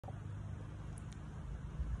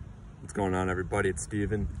What's going on, everybody? It's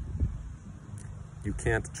Steven. You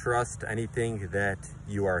can't trust anything that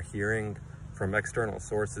you are hearing from external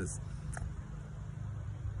sources.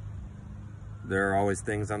 There are always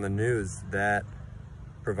things on the news that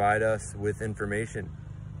provide us with information,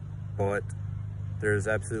 but there's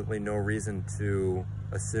absolutely no reason to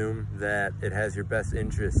assume that it has your best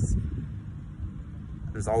interests.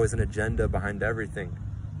 There's always an agenda behind everything.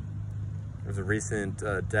 There's a recent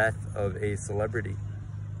death of a celebrity,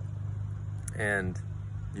 and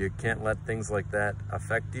you can't let things like that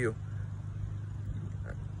affect you.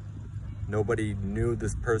 Nobody knew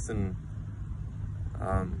this person.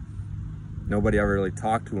 Nobody ever really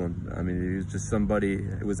talked to him. I mean, he was just somebody,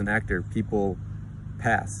 it was an actor. People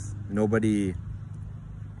pass. Nobody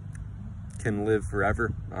can live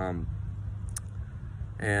forever.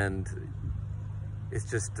 And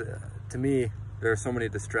it's just, to me, there are so many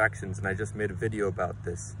distractions, and I just made a video about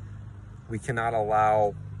this. We cannot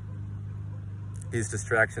allow these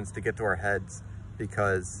distractions to get to our heads,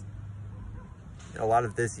 because a lot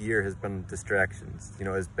of this year has been distractions. You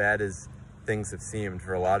know, as bad as things have seemed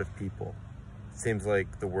for a lot of people, it seems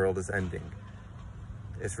like the world is ending.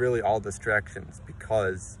 It's really all distractions,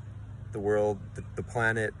 because the world, the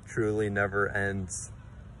planet truly never ends,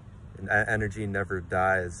 and energy never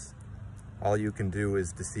dies. All you can do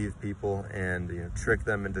is deceive people and, you know, trick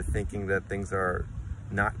them into thinking that things are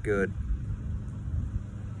not good.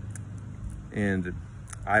 And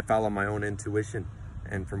I follow my own intuition,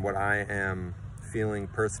 and from what I am feeling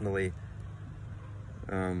personally,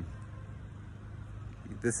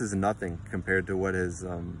 this is nothing compared to what is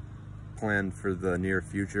planned for the near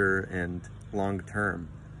future and long term.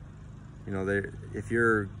 You know, if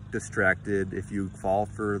you're distracted, if you fall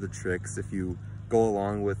for the tricks, if you go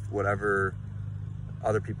along with whatever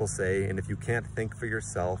other people say, and if you can't think for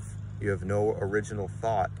yourself, you have no original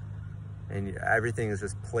thought, and everything is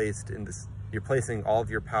just placed in this. You're placing all of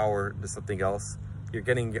your power into something else. You're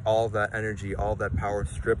getting all that energy, all that power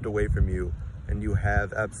stripped away from you, and you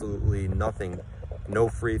have absolutely nothing, no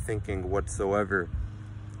free thinking whatsoever.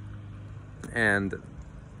 And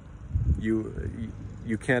you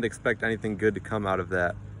can't expect anything good to come out of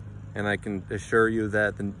that. And I can assure you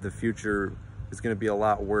that the future is going to be a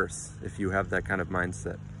lot worse if you have that kind of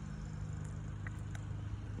mindset.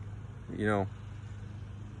 You know,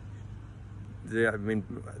 I mean,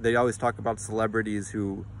 they always talk about celebrities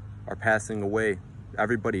who are passing away.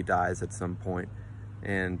 Everybody dies at some point.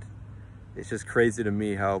 And it's just crazy to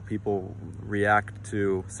me how people react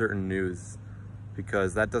to certain news,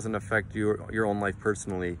 because that doesn't affect your own life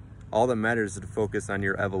personally. All that matters is to focus on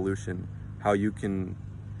your evolution, how you can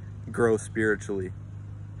grow spiritually,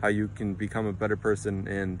 how you can become a better person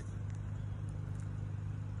and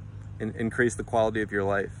increase the quality of your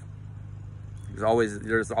life.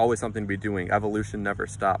 There's always something to be doing. Evolution never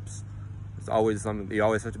stops. There's always something. You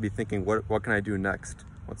always have to be thinking, what can I do next?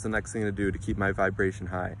 What's the next thing to do to keep my vibration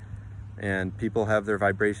high? And people have their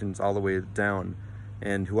vibrations all the way down,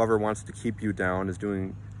 and whoever wants to keep you down is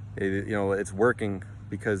doing, you know, it's working,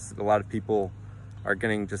 because a lot of people are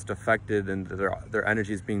getting just affected, and their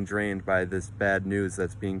energy is being drained by this bad news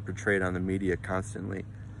that's being portrayed on the media constantly.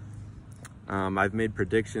 I've made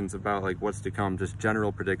predictions about like what's to come, just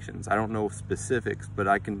general predictions. I don't know specifics, but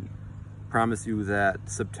I can promise you that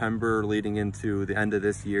September leading into the end of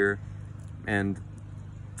this year and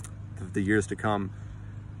the years to come,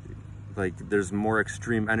 like there's more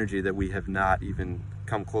extreme energy that we have not even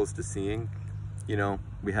come close to seeing. You know,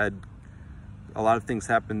 we had a lot of things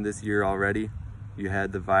happen this year already. You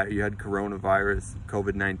had coronavirus,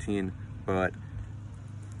 COVID-19, but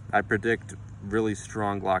I predict really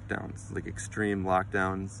strong lockdowns, like extreme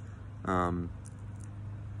lockdowns,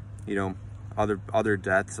 you know, other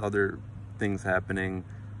deaths, other things happening,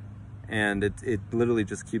 and it literally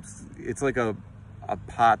just keeps, it's like a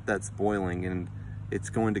pot that's boiling, and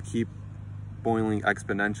it's going to keep boiling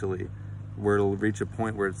exponentially, where it'll reach a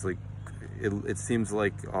point where it's like, it seems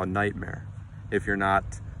like a nightmare if you're not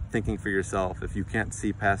thinking for yourself, if you can't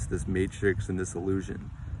see past this matrix and this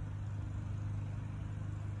illusion.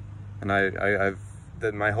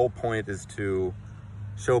 And my whole point is to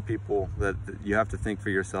show people that you have to think for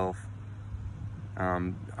yourself.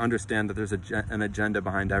 Understand that there's an agenda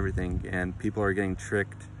behind everything, and people are getting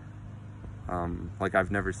tricked like I've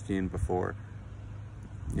never seen before.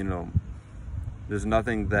 You know, there's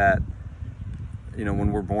nothing that, you know,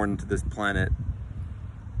 when we're born into this planet,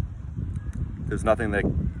 there's nothing that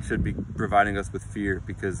should be providing us with fear,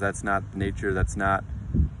 because that's not nature, that's not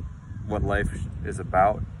what life is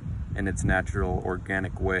about in its natural,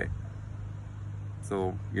 organic way.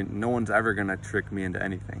 So no one's ever gonna trick me into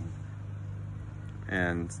anything.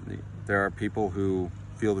 And there are people who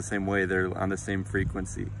feel the same way. They're on the same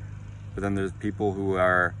frequency. But then there's people who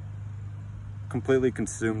are completely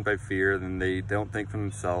consumed by fear, and they don't think for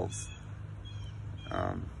themselves.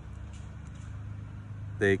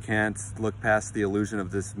 They can't look past the illusion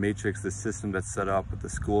of this matrix, this system that's set up with the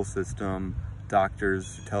school system.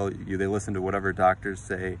 Doctors tell you, they listen to whatever doctors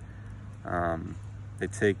say. They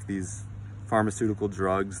take these pharmaceutical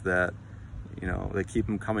drugs that, you know, they keep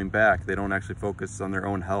them coming back. They don't actually focus on their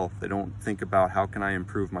own health. They don't think about, how can I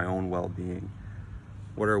improve my own well-being?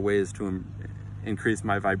 What are ways to increase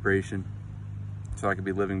my vibration so I can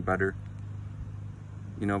be living better?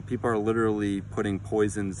 You know, people are literally putting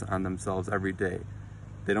poisons on themselves every day.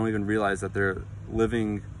 They don't even realize that they're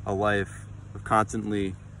living a life of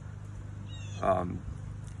constantly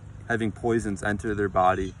having poisons enter their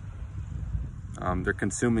body. They're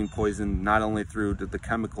consuming poison not only through the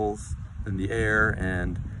chemicals in the air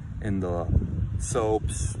and in the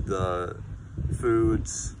soaps, the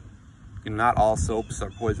foods. You know, not all soaps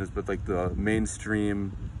are poisonous, but like the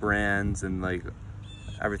mainstream brands and like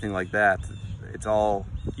everything like that, it's all,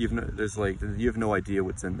 even there's like, you have no idea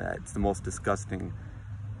what's in that. It's the most disgusting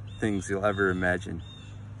things you'll ever imagine.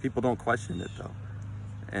 People don't question it though.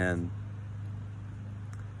 And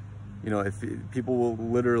you know, if people will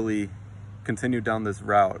literally continue down this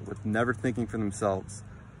route with never thinking for themselves,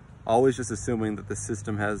 always just assuming that the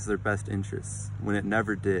system has their best interests, when it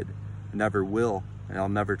never did, it never will, and I'll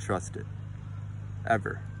never trust it,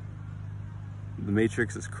 ever. The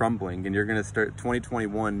matrix is crumbling, and you're gonna start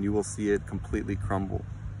 2021, you will see it completely crumble.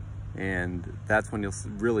 And that's when you'll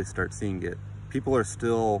really start seeing it. People are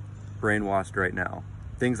still brainwashed right now.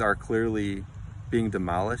 Things are clearly being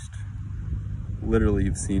demolished. Literally,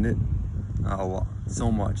 you've seen it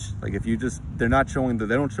so much. Like if you just, they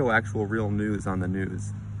don't show actual real news on the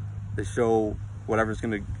news. They show whatever's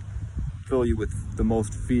gonna fill you with the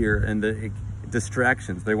most fear and the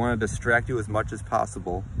distractions. They wanna distract you as much as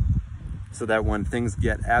possible so that when things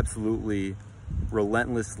get absolutely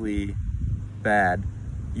relentlessly bad,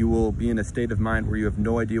 you will be in a state of mind where you have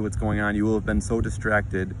no idea what's going on. You will have been so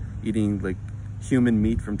distracted eating like human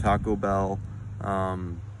meat from Taco Bell.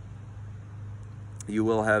 You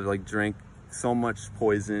will have like drank so much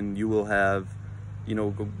poison. You will have, you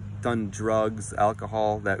know, done drugs,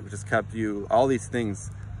 alcohol that just kept you, all these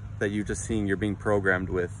things that you're just seeing, you're being programmed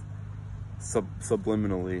with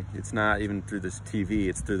subliminally. It's not even through this TV,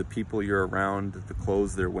 it's through the people you're around, the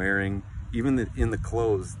clothes they're wearing. Even in the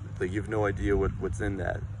clothes, like you have no idea what's in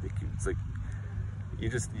that. It's like,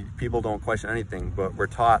 people don't question anything, but we're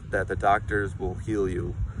taught that the doctors will heal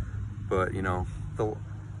you. But you know,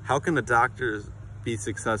 how can the doctors be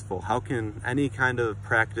successful? How can any kind of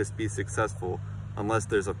practice be successful unless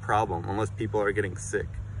there's a problem, unless people are getting sick?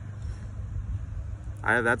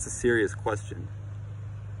 That's a serious question.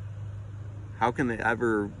 How can they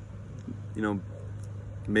ever, you know,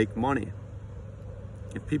 make money?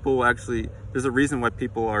 If people actually, there's a reason why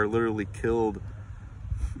people are literally killed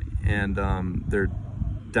and they're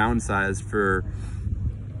downsized for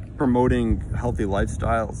promoting healthy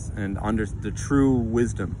lifestyles and under the true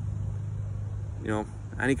wisdom. You know,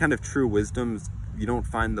 any kind of true wisdom, you don't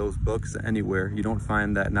find those books anywhere. You don't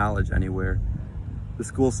find that knowledge anywhere. The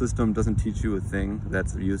school system doesn't teach you a thing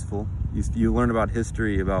that's useful. You learn about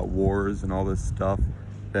history, about wars and all this stuff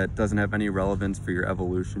that doesn't have any relevance for your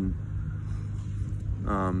evolution.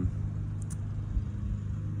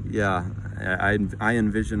 Yeah, I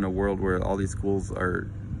envision a world where all these schools are,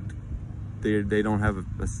 they don't have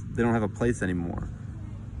a place anymore.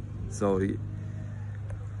 So, you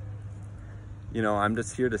know, I'm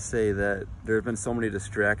just here to say that there have been so many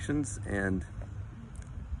distractions and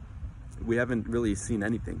we haven't really seen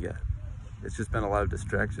anything yet. It's just been a lot of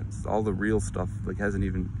distractions. All the real stuff like hasn't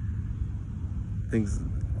even, things,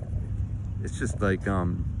 it's just like,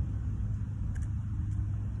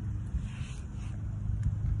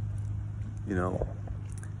 you know,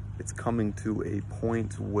 it's coming to a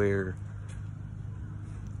point where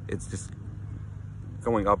it's just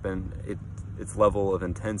going up in its level of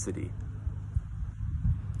intensity.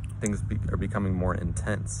 Things are becoming more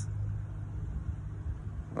intense.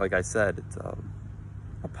 Like I said, it's a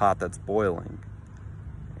pot that's boiling,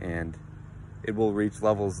 and it will reach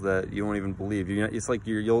levels that you won't even believe. You know, it's like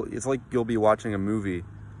you'll be watching a movie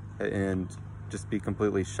and just be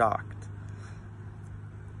completely shocked.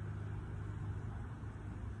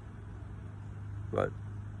 But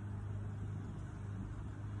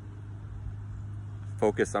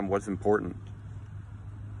focus on what's important.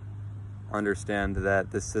 Understand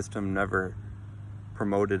that this system never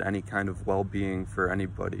promoted any kind of well-being for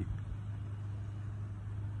anybody.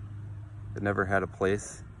 It never had a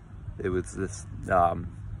place. It was this,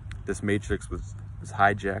 this matrix was was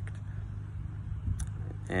hijacked,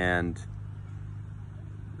 and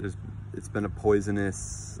it's been a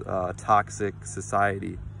poisonous, toxic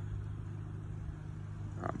society,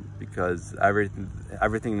 because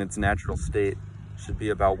everything in its natural state should be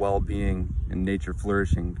about well-being and nature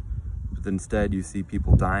flourishing. But instead you see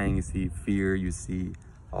people dying, you see fear, you see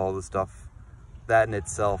all the stuff. That in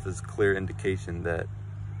itself is clear indication that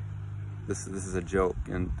this is a joke,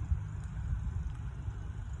 and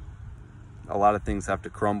a lot of things have to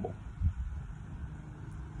crumble.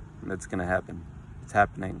 And it's gonna happen. It's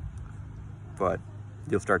happening. But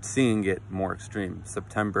you'll start seeing it more extreme.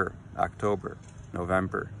 September, October,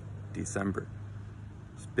 November, December.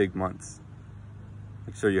 It's big months.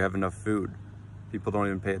 Make sure you have enough food. People don't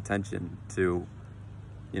even pay attention to,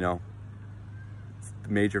 you know,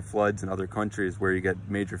 major floods in other countries where you get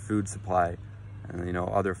major food supply, and, you know,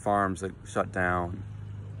 other farms that shut down,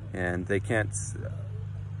 and they can't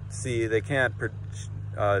see the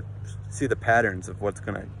patterns of what's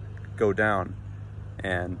gonna go down.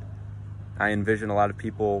 And I envision a lot of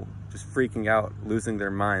people just freaking out, losing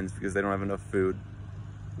their minds because they don't have enough food,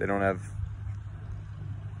 they don't have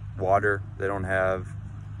water, they don't have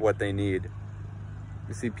what they need.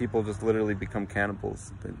 You see people just literally become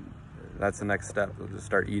cannibals. That's the next step. They'll just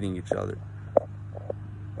start eating each other.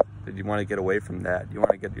 But you want to get away from that. You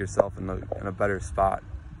want to get yourself in a better spot.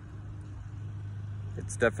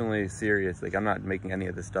 It's definitely serious. Like, I'm not making any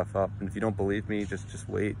of this stuff up. And if you don't believe me, just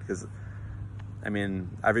wait. Because, I mean,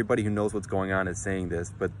 everybody who knows what's going on is saying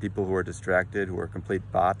this, but people who are distracted, who are complete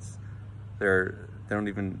bots, they can't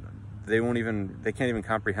even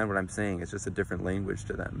comprehend what I'm saying. It's just a different language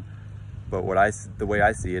to them. But the way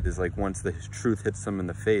I see it is, like, once the truth hits them in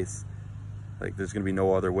the face, like, there's gonna be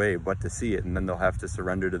no other way but to see it, and then they'll have to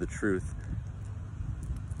surrender to the truth.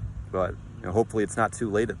 But, you know, hopefully it's not too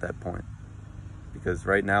late at that point, because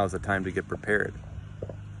right now is the time to get prepared.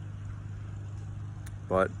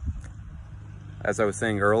 But as I was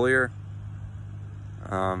saying earlier,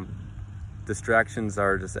 distractions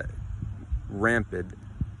are just rampant,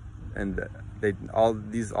 and all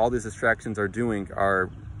these distractions are doing are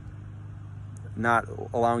not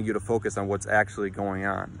allowing you to focus on what's actually going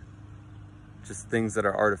on. Just things that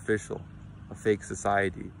are artificial, a fake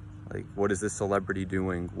society. Like, what is this celebrity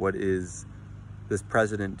doing? What is this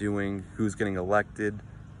president doing? Who's getting elected?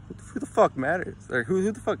 Who the fuck matters? Or who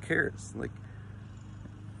the fuck cares? Like,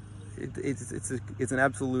 it's an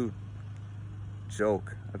absolute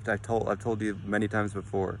joke. I've told you many times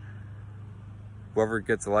before. Whoever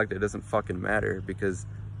gets elected, it doesn't fucking matter, because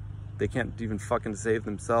they can't even fucking save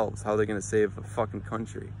themselves. How are they gonna save a fucking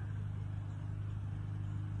country?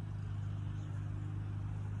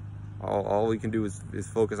 All we can do is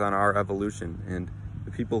focus on our evolution, and the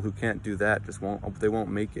people who can't do that they won't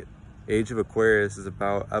make it. Age of Aquarius is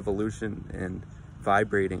about evolution and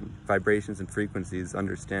vibrations and frequencies,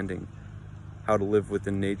 understanding how to live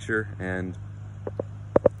within nature and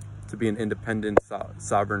to be an independent,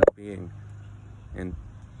 sovereign being, and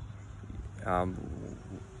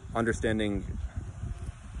understanding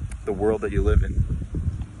the world that you live in,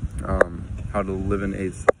 how to live in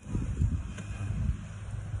a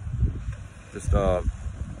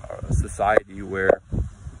society where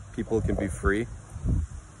people can be free.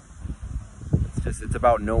 It's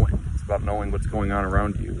about knowing. It's about knowing what's going on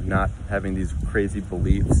around you, not having these crazy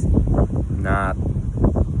beliefs, not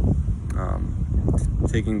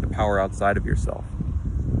taking the power outside of yourself.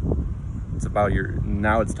 It's about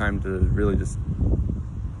now it's time to really just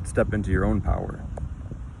step into your own power.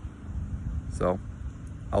 So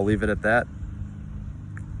I'll leave it at that.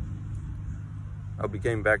 I'll be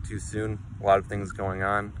getting back to you soon. A lot of things going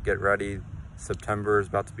on. Get ready. September is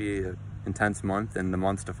about to be an intense month, and the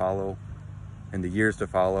months to follow and the years to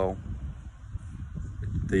follow,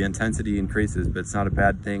 the intensity increases, but it's not a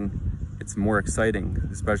bad thing. It's more exciting,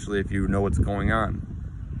 especially if you know what's going on.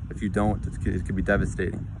 If you don't, it could be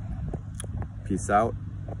devastating. Peace out.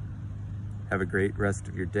 Have a great rest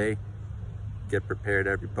of your day. Get prepared,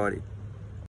 everybody.